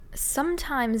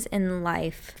Sometimes in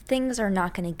life, things are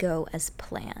not going to go as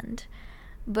planned.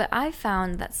 But I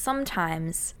found that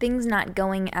sometimes things not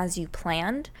going as you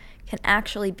planned can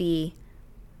actually be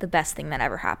the best thing that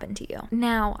ever happened to you.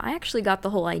 Now, I actually got the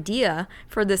whole idea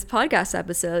for this podcast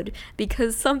episode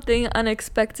because something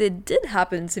unexpected did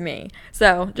happen to me.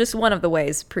 So, just one of the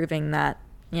ways proving that,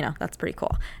 that's pretty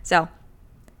cool. So,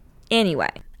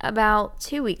 anyway, about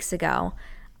 2 weeks ago,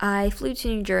 I flew to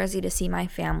New Jersey to see my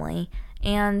family,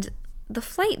 and the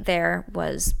flight there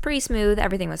was pretty smooth.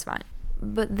 Everything was fine.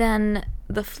 But then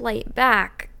the flight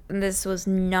back, this was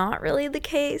not really the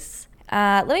case.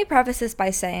 Let me preface this by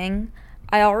saying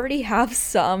I already have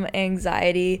some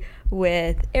anxiety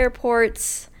with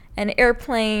airports and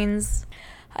airplanes.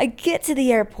 I get to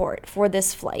the airport for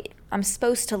this flight. I'm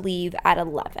supposed to leave at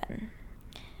 11.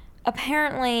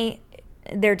 Apparently,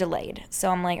 they're delayed.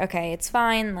 So I'm like, okay, it's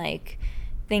fine. Like,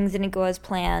 things didn't go as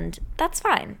planned. That's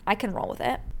fine. I can roll with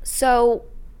it. So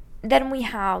then we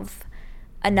have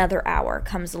another hour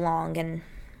comes along and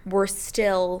we're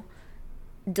still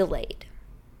delayed.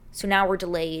 So now we're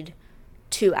delayed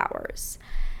 2 hours.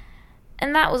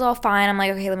 And that was all fine. I'm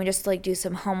like, okay, let me just do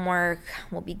some homework.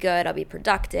 We'll be good. I'll be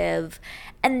productive.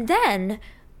 And then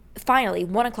finally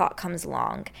 1 o'clock comes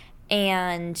along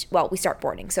and, we start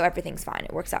boarding. So everything's fine.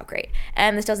 It works out great.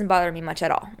 And this doesn't bother me much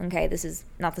at all. Okay, this is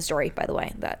not the story, by the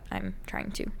way, that I'm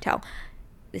trying to tell.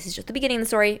 This is just the beginning of the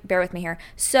story. Bear with me here.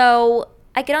 So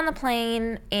I get on the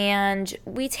plane and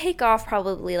we take off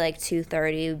probably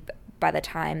 2:30 by the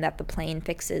time that the plane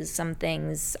fixes some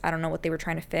things. I don't know what they were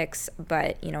trying to fix,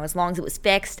 but as long as it was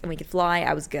fixed and we could fly,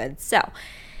 I was good. So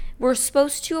we're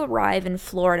supposed to arrive in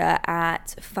Florida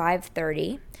at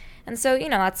 5:30. And so,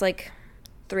 that's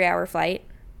 3-hour flight.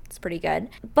 It's pretty good.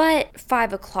 But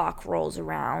 5 o'clock rolls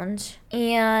around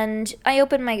and I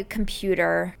open my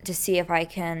computer to see if I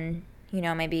can,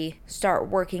 maybe start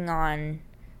working on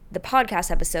the podcast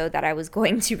episode that I was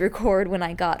going to record when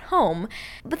I got home.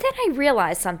 But then I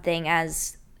realized something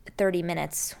as 30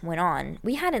 minutes went on.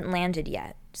 We hadn't landed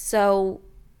yet. So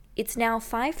it's now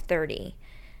 5:30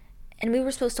 and we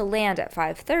were supposed to land at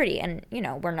 5:30 and,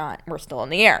 we're still in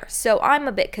the air. So I'm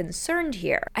a bit concerned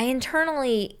here. I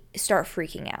internally start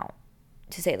freaking out,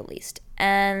 to say the least.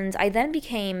 And I then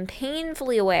became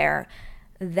painfully aware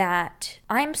that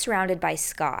I'm surrounded by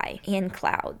sky and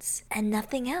clouds and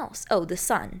nothing else. Oh, the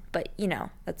sun, but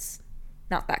that's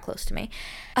not that close to me.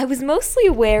 I was mostly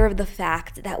aware of the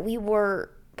fact that we were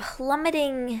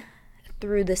plummeting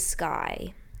through the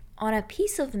sky on a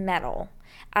piece of metal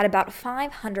at about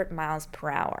 500 miles per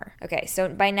hour. Okay, so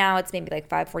by now it's maybe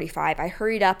 5:45. I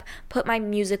hurried up, put my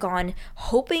music on,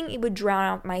 hoping it would drown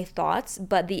out my thoughts,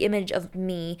 but the image of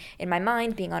me in my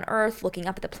mind being on Earth, looking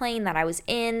up at the plane that I was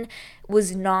in,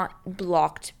 was not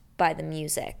blocked by the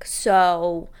music.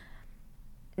 So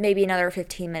maybe another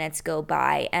 15 minutes go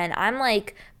by, and I'm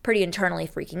pretty internally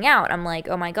freaking out. I'm like,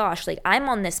 oh my gosh, I'm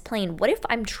on this plane. What if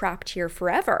I'm trapped here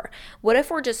forever? What if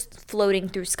we're just floating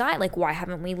through sky? Why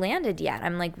haven't we landed yet?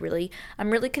 I'm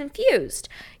really confused.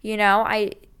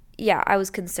 I was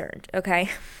concerned, okay?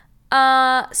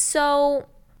 So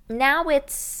now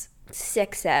it's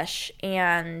 6-ish,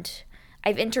 and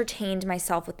I've entertained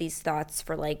myself with these thoughts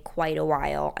for quite a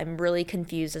while. I'm really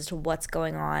confused as to what's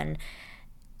going on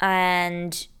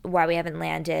and why we haven't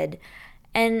landed.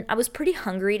 And I was pretty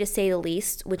hungry, to say the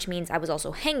least, which means I was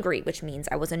also hangry, which means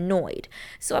I was annoyed.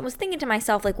 So I was thinking to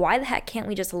myself, why the heck can't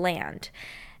we just land?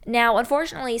 Now,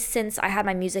 unfortunately, since I had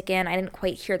my music in, I didn't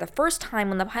quite hear the first time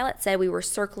when the pilot said we were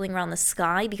circling around the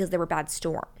sky because there were bad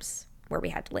storms where we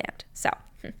had to land. So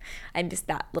I missed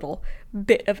that little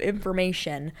bit of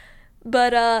information.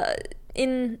 But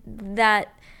in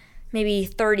that maybe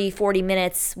 30, 40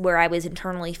 minutes where I was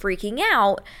internally freaking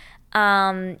out,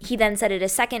 he then said it a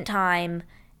second time,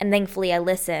 and thankfully I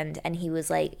listened, and he was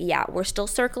like, yeah, we're still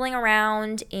circling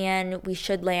around, and we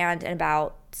should land at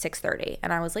about 6:30.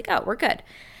 And I was like, oh, we're good.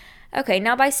 Okay,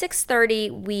 now by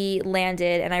 6:30, we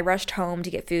landed, and I rushed home to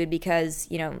get food because,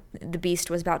 the beast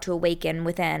was about to awaken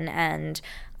within, and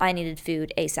I needed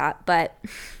food ASAP. But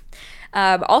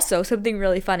also, something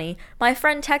really funny, my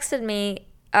friend texted me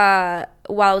while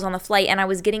I was on the flight, and I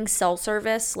was getting cell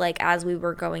service as we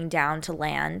were going down to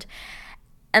land,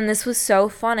 and this was so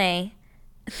funny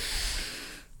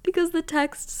because the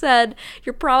text said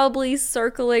you're probably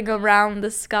circling around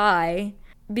the sky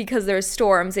because there's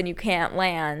storms and you can't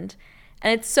land.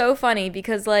 And it's so funny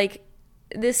because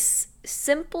this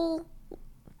simple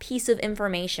piece of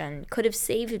information could have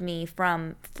saved me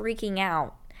from freaking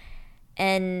out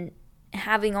and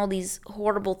having all these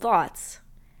horrible thoughts.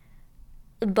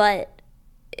 But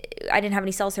I didn't have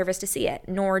any cell service to see it,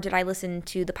 nor did I listen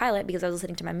to the pilot because I was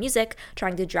listening to my music,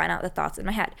 trying to drown out the thoughts in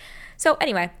my head. So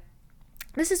anyway,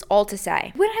 this is all to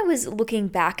say, when I was looking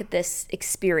back at this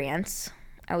experience,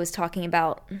 I was talking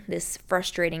about this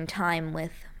frustrating time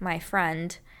with my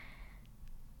friend,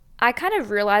 I kind of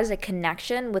realized a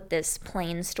connection with this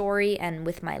plane story and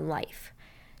with my life.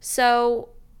 So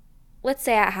let's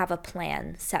say I have a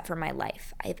plan set for my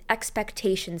life. I have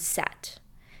expectations set.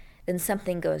 Then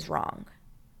something goes wrong.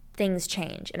 Things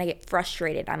change and I get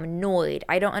frustrated. I'm annoyed.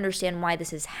 I don't understand why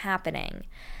this is happening.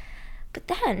 But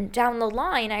then down the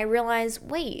line, I realize,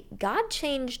 wait, God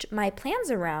changed my plans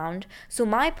around so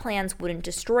my plans wouldn't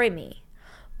destroy me.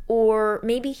 Or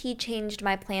maybe he changed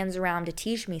my plans around to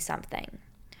teach me something.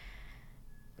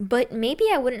 But maybe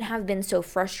I wouldn't have been so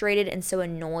frustrated and so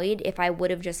annoyed if I would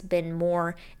have just been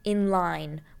more in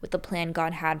line with the plan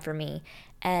God had for me.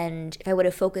 And if I would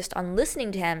have focused on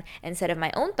listening to him instead of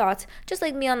my own thoughts, just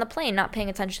like me on the plane, not paying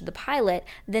attention to the pilot,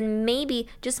 then maybe,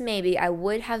 just maybe, I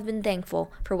would have been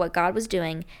thankful for what God was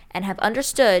doing and have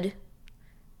understood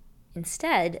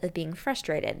instead of being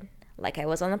frustrated like I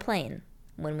was on the plane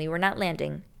when we were not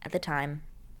landing at the time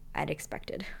I'd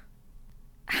expected.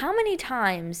 How many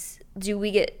times do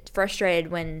we get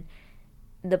frustrated when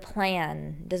the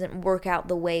plan doesn't work out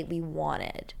the way we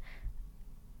wanted?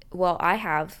 Well, I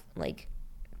have,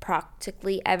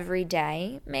 practically every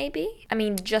day, maybe. I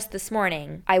mean, just this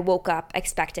morning, I woke up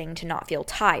expecting to not feel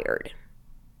tired.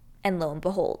 And lo and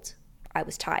behold, I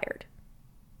was tired.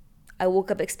 I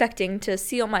woke up expecting to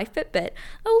see on my Fitbit,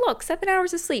 oh look, 7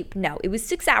 hours of sleep. No, it was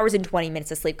 6 hours and 20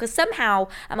 minutes of sleep because somehow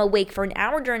I'm awake for an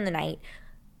hour during the night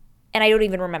and I don't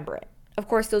even remember it. Of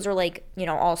course, those are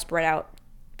all spread out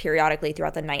periodically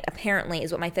throughout the night, apparently,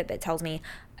 is what my Fitbit tells me.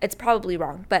 It's probably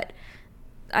wrong, but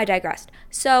I digressed.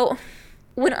 So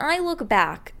when I look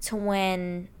back to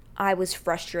when I was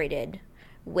frustrated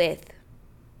with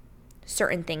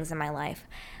certain things in my life,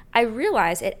 I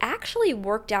realize it actually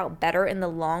worked out better in the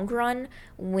long run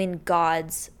when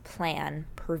God's plan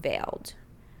prevailed.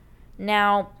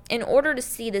 Now, in order to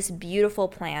see this beautiful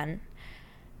plan,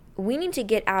 we need to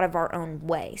get out of our own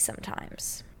way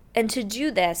sometimes. And to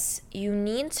do this, you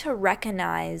need to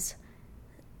recognize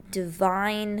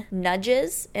divine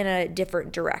nudges in a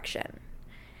different direction.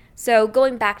 So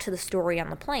going back to the story on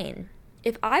the plane,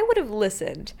 if I would have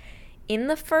listened in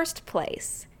the first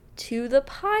place to the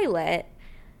pilot,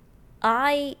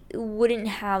 I wouldn't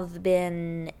have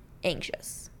been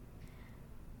anxious.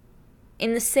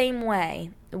 In the same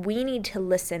way, we need to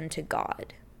listen to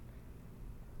God.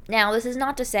 Now, this is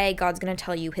not to say God's going to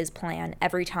tell you his plan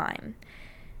every time.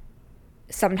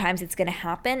 Sometimes it's going to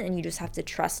happen and you just have to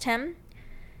trust him.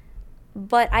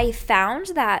 But I found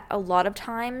that a lot of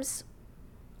times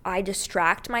I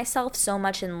distract myself so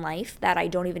much in life that I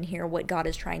don't even hear what God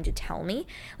is trying to tell me.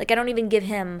 I don't even give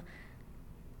him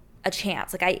a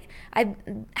chance. I've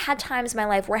had times in my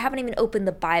life where I haven't even opened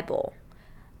the Bible.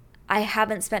 I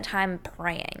haven't spent time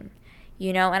praying,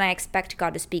 and I expect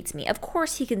God to speak to me. Of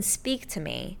course, he can speak to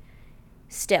me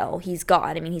still. He's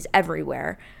God. I mean, he's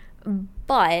everywhere.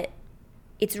 But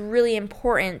it's really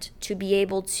important to be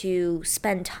able to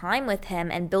spend time with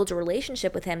him and build a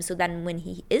relationship with him so then when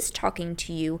he is talking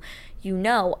to you,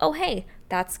 oh, hey,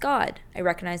 that's God. I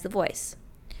recognize the voice.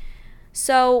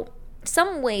 So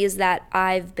some ways that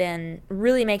I've been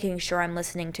really making sure I'm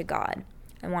listening to God,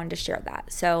 I wanted to share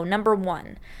that. So number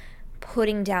 1,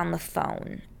 putting down the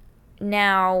phone.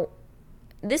 Now,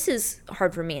 this is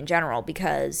hard for me in general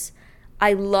because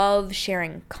I love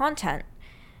sharing content.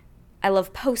 I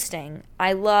love posting.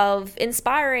 I love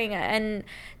inspiring and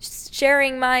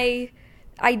sharing my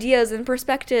ideas and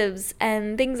perspectives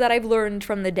and things that I've learned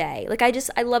from the day.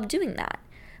 I love doing that.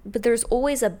 But there's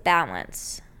always a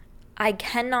balance. I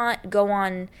cannot go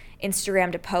on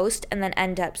Instagram to post and then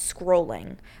end up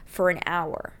scrolling for an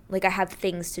hour. I have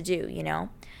things to do,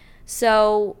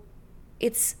 So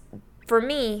it's, for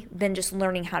me, been just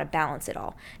learning how to balance it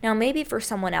all. Now, maybe for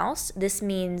someone else, this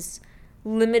means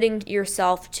limiting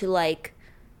yourself to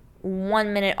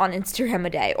 1 minute on Instagram a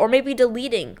day, or maybe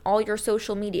deleting all your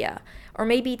social media, or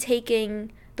maybe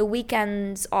taking the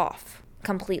weekends off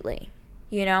completely.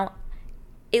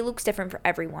 It looks different for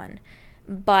everyone.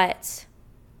 But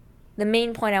the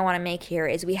main point I want to make here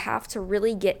is we have to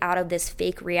really get out of this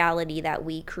fake reality that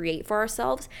we create for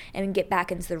ourselves and get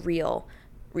back into the real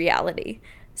reality.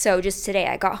 So just today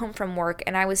I got home from work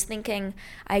and I was thinking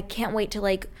I can't wait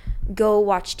to go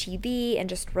watch TV and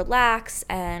just relax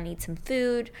and eat some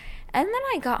food. And then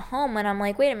I got home and I'm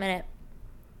like, wait a minute.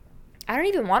 I don't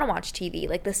even want to watch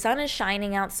TV. The sun is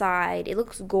shining outside. It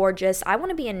looks gorgeous. I want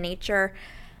to be in nature.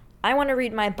 I want to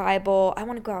read my Bible. I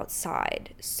want to go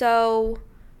outside. So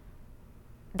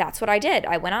that's what I did.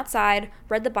 I went outside,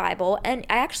 read the Bible, and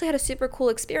I actually had a super cool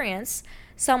experience.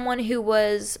 Someone who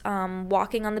was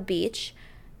walking on the beach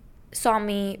saw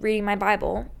me reading my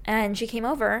Bible, and she came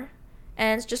over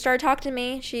and just started talking to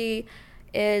me. She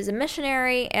is a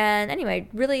missionary, and anyway,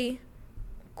 really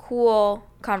cool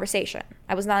conversation.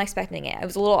 I was not expecting it. I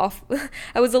was a little off.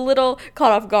 I was a little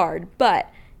caught off guard,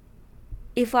 but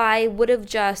if I would have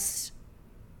just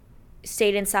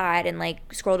stayed inside and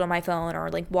like scrolled on my phone or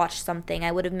like watched something,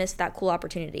 I would have missed that cool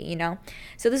opportunity, you know?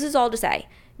 So this is all to say,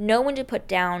 know when to put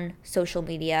down social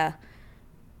media,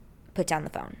 put down the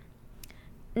phone.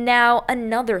 Now,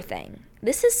 another thing,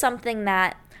 this is something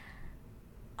that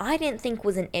I didn't think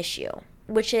was an issue,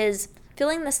 which is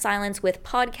filling the silence with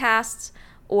podcasts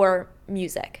or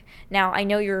music. Now, I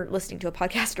know you're listening to a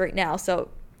podcast right now, so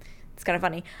it's kind of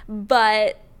funny,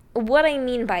 but what I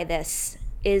mean by this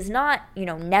is not,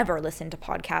 never listen to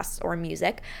podcasts or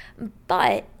music,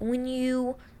 but when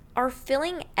you are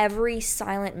filling every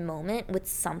silent moment with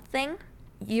something,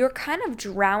 you're kind of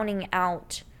drowning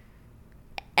out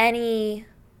anything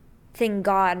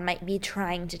God might be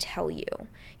trying to tell you.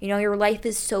 Your life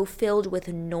is so filled with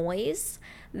noise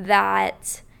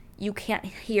that you can't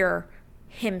hear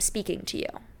Him speaking to you.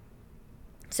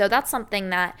 So that's something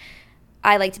that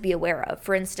I like to be aware of.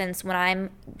 For instance, when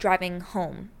I'm driving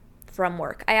home from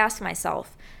work, I ask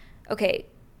myself, okay,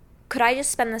 could I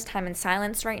just spend this time in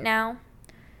silence right now?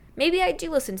 Maybe I do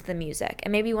listen to the music,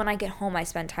 and maybe when I get home I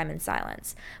spend time in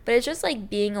silence. But it's just like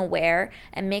being aware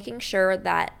and making sure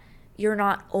that you're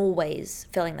not always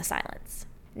filling the silence.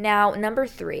 Now, number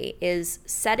 3 is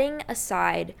setting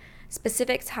aside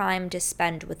specific time to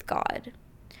spend with God.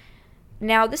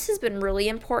 Now, this has been really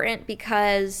important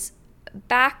because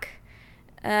back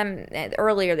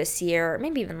earlier this year,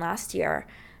 maybe even last year,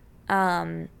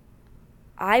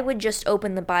 I would just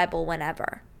open the Bible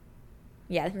whenever.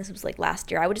 Yeah, I think this was like last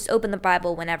year. I would just open the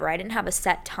Bible whenever. I didn't have a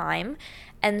set time.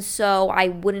 And so I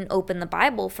wouldn't open the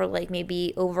Bible for like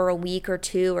maybe over a week or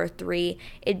 2 or 3.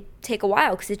 It'd take a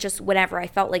while because it's just whenever I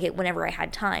felt like it, whenever I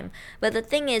had time. But the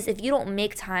thing is, if you don't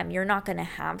make time, you're not going to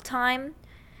have time.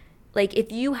 Like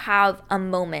if you have a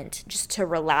moment just to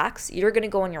relax, you're going to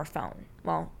go on your phone.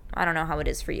 Well, I don't know how it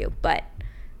is for you, but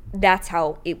that's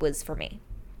how it was for me.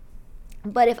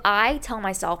 But if I tell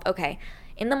myself, okay,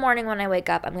 in the morning when I wake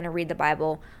up, I'm going to read the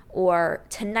Bible, or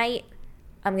tonight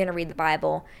I'm going to read the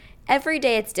Bible. Every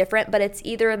day it's different, but it's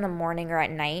either in the morning or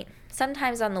at night.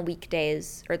 Sometimes on the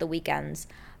weekdays or the weekends,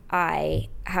 I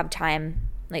have time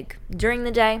like during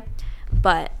the day,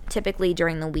 but typically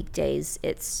during the weekdays,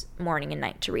 it's morning and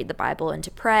night to read the Bible and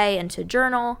to pray and to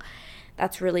journal.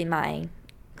 That's really my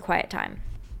quiet time.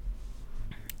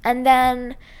 And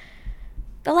then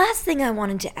the last thing I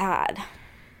wanted to add,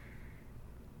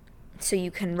 so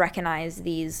you can recognize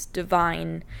these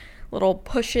divine little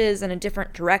pushes in a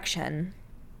different direction,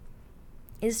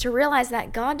 is to realize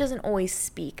that God doesn't always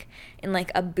speak in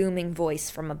like a booming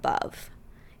voice from above.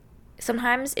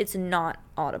 Sometimes it's not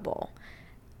audible.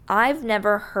 I've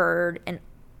never heard an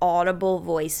audible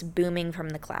voice booming from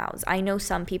the clouds. I know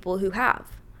some people who have,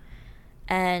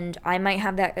 and I might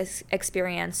have that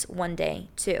experience one day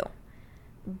too.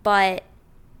 But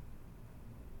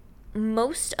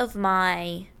most of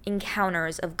my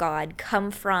encounters of God come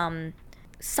from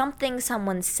something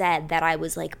someone said that I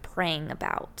was like praying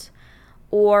about.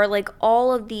 Or like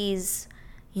all of these,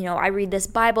 I read this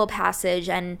Bible passage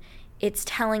and it's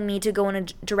telling me to go in a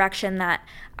direction that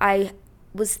I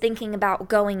was thinking about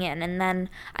going in. And then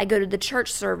I go to the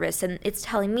church service and it's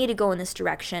telling me to go in this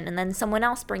direction. And then someone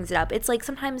else brings it up. It's like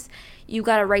sometimes you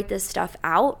got to write this stuff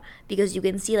out because you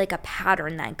can see like a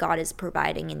pattern that God is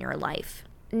providing in your life.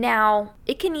 Now,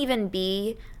 it can even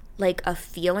be like a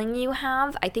feeling you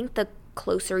have. I think the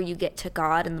closer you get to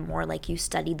God and the more like you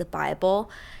study the Bible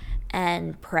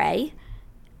and pray,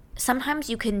 sometimes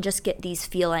you can just get these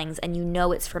feelings and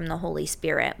it's from the Holy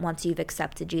Spirit. Once you've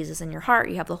accepted Jesus in your heart,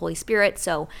 you have the Holy Spirit.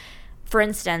 So, for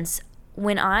instance,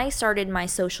 when I started my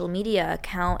social media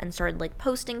account and started like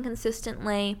posting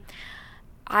consistently,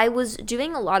 I was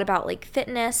doing a lot about like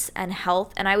fitness and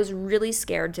health, and I was really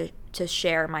scared to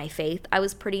share my faith. I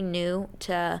was pretty new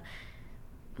to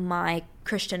my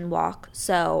Christian walk,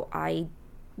 so I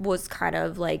was kind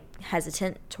of like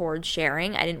hesitant towards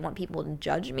sharing. I didn't want people to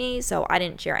judge me, so I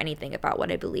didn't share anything about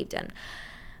what I believed in.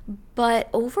 But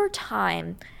over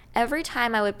time, every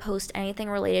time I would post anything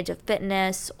related to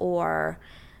fitness or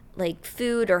like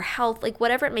food or health, like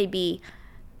whatever it may be,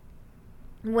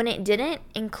 when it didn't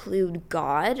include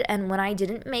God and when I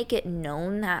didn't make it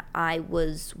known that I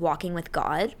was walking with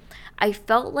God, I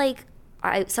felt like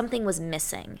something was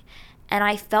missing. And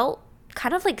I felt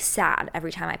kind of like sad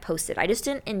every time I posted. I just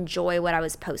didn't enjoy what I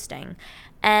was posting.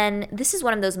 And this is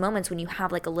one of those moments when you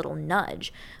have like a little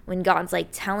nudge, when God's like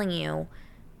telling you,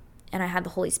 and I had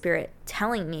the Holy Spirit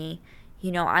telling me,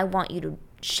 I want you to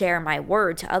share my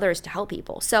word to others to help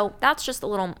people. So that's just a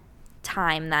little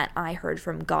time that I heard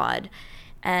from God.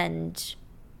 And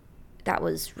that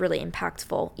was really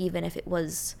impactful, even if it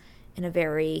was in a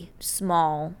very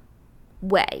small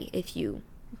way, if you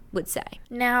would say.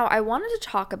 Now, I wanted to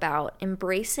talk about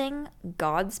embracing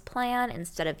God's plan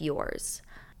instead of yours.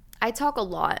 I talk a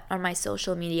lot on my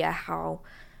social media how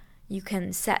you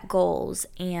can set goals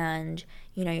and,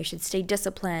 you should stay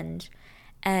disciplined.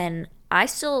 And I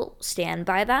still stand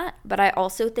by that, but I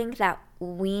also think that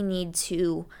we need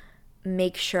to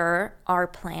make sure our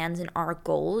plans and our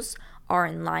goals are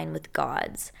in line with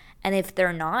God's. And if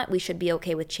they're not, we should be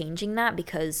okay with changing that,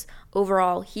 because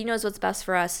overall, He knows what's best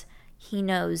for us. He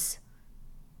knows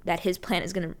that His plan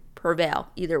is going to prevail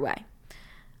either way.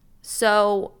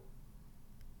 So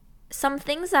some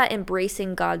things that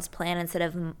embracing God's plan instead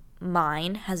of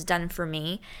mine has done for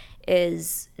me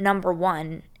is, number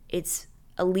one, it's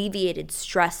alleviated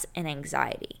stress and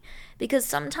anxiety. Because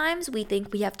sometimes we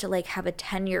think we have to like have a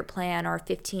 10-year plan or a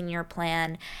 15-year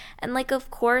plan. And like, of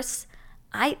course,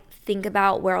 I think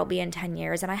about where I'll be in 10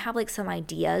 years and I have like some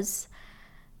ideas,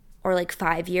 or like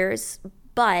 5 years,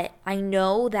 but I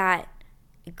know that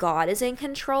God is in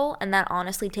control, and that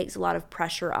honestly takes a lot of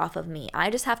pressure off of me.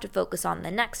 I just have to focus on the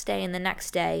next day and the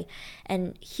next day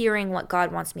and hearing what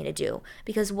God wants me to do.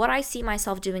 Because what I see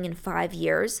myself doing in 5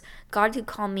 years, God could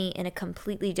call me in a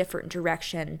completely different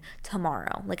direction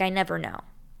tomorrow. Like, I never know.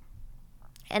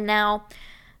 And now,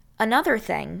 another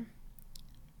thing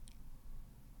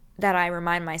that I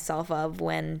remind myself of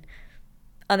when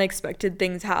unexpected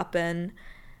things happen,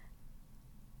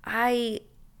 I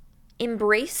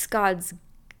embrace God's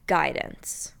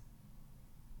guidance,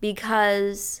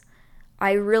 because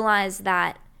I realize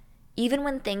that even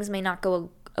when things may not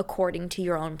go according to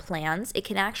your own plans, it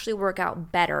can actually work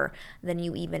out better than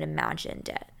you even imagined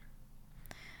it.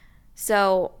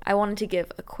 So I wanted to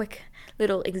give a quick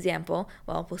little example.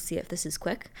 Well, we'll see if this is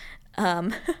quick.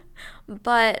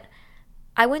 But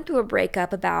I went through a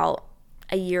breakup about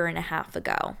a year and a half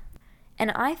ago.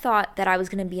 And I thought that I was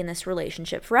going to be in this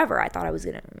relationship forever. I thought I was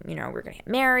going to, we're going to get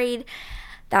married.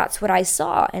 That's what I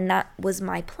saw, and that was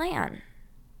my plan.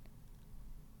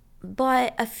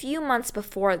 But a few months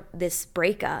before this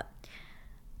breakup,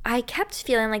 I kept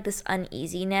feeling like this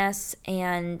uneasiness,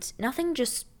 and nothing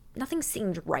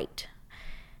seemed right.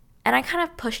 And I kind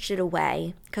of pushed it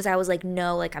away because I was like,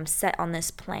 no, like I'm set on this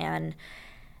plan.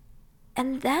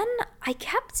 And then I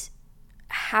kept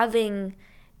having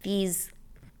these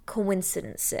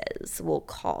coincidences, we'll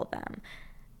call them,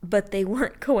 but they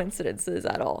weren't coincidences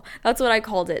at all. That's what I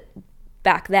called it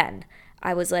back then.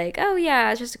 I was like, oh yeah,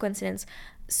 it's just a coincidence.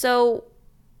 So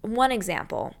one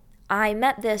example, I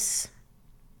met this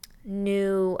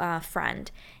new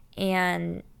friend,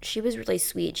 and she was really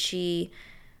sweet.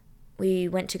 We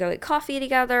went to go get coffee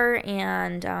together,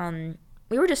 and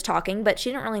we were just talking, but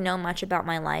she didn't really know much about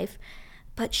my life.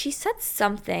 But she said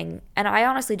something, and I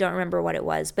honestly don't remember what it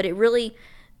was, but it really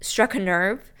struck a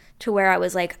nerve to where I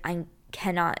was like, I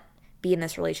cannot be in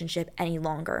this relationship any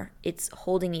longer. It's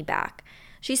holding me back.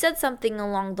 She said something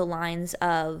along the lines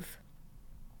of,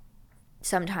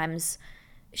 sometimes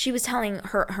she was telling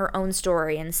her own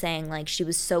story and saying like she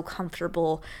was so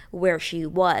comfortable where she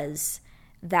was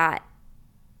that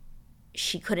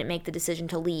she couldn't make the decision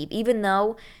to leave. Even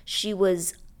though she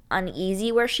was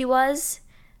uneasy where she was,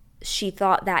 she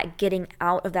thought that getting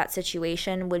out of that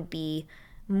situation would be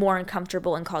more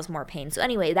uncomfortable and cause more pain. So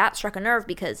anyway, that struck a nerve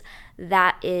because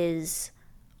that is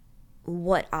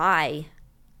what I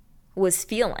was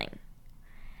feeling.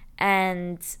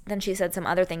 And then she said some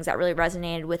other things that really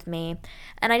resonated with me.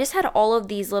 And I just had all of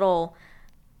these little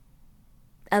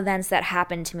events that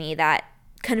happened to me that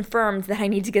confirmed that I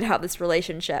need to get out of this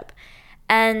relationship.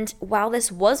 And while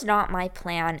this was not my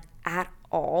plan at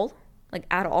all,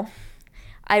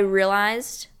 I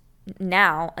realized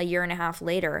now, a year and a half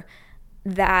later,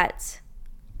 that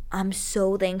I'm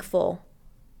so thankful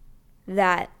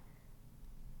that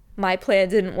my plan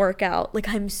didn't work out. Like,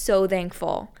 I'm so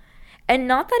thankful. And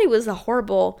not that it was a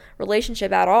horrible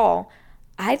relationship at all.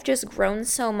 I've just grown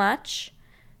so much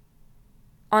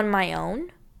on my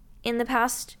own in the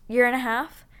past year and a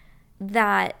half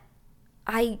that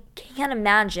I can't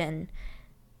imagine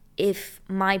if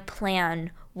my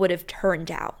plan would have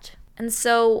turned out. And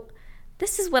so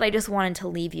this is what I just wanted to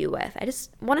leave you with. I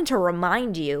just wanted to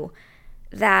remind you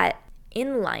that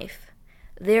in life,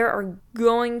 there are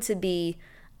going to be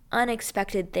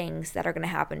unexpected things that are going to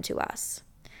happen to us.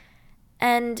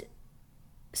 And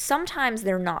sometimes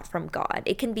they're not from God.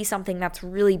 It can be something that's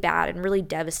really bad and really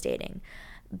devastating.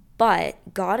 But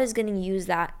God is going to use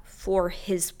that for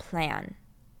his plan,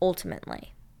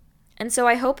 ultimately. And so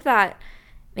I hope that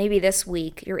maybe this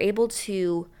week you're able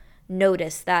to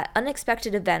notice that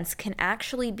unexpected events can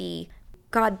actually be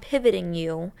God pivoting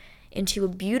you into a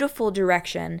beautiful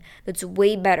direction that's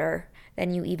way better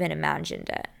than you even imagined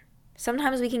it.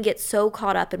 Sometimes we can get so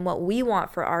caught up in what we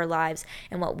want for our lives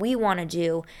and what we want to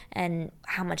do and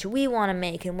how much we want to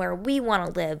make and where we want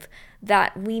to live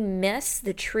that we miss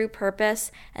the true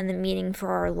purpose and the meaning for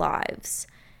our lives,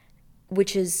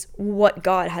 which is what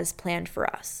God has planned for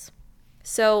us.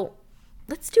 So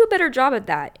let's do a better job at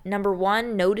that. Number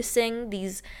one, noticing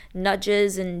these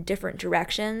nudges in different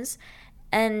directions.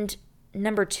 And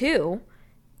number two,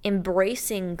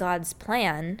 embracing God's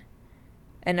plan.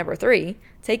 And number three,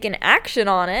 taking action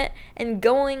on it and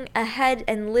going ahead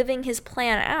and living his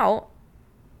plan out,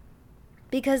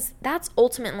 because that's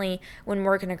ultimately when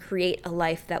we're going to create a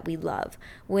life that we love.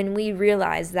 When we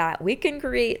realize that we can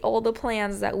create all the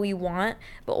plans that we want,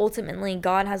 but ultimately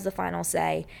God has the final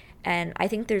say. And I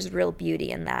think there's real beauty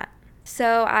in that.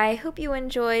 So I hope you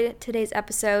enjoyed today's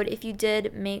episode. If you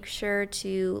did, make sure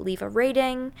to leave a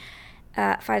rating,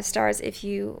 5 stars if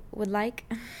you would like,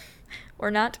 or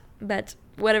not, but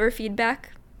whatever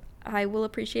feedback I will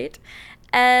appreciate.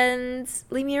 And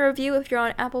leave me a review if you're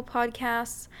on Apple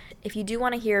Podcasts. If you do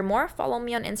want to hear more, follow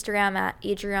me on Instagram at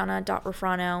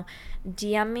adriana.refrano.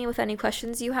 DM me with any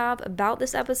questions you have about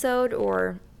this episode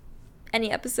or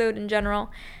any episode in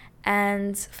general.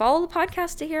 And follow the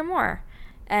podcast to hear more.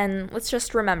 And let's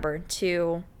just remember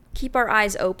to keep our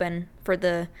eyes open for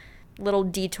the little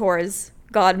detours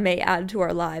God may add to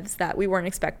our lives that we weren't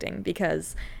expecting,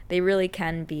 because they really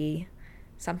can be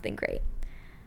something great.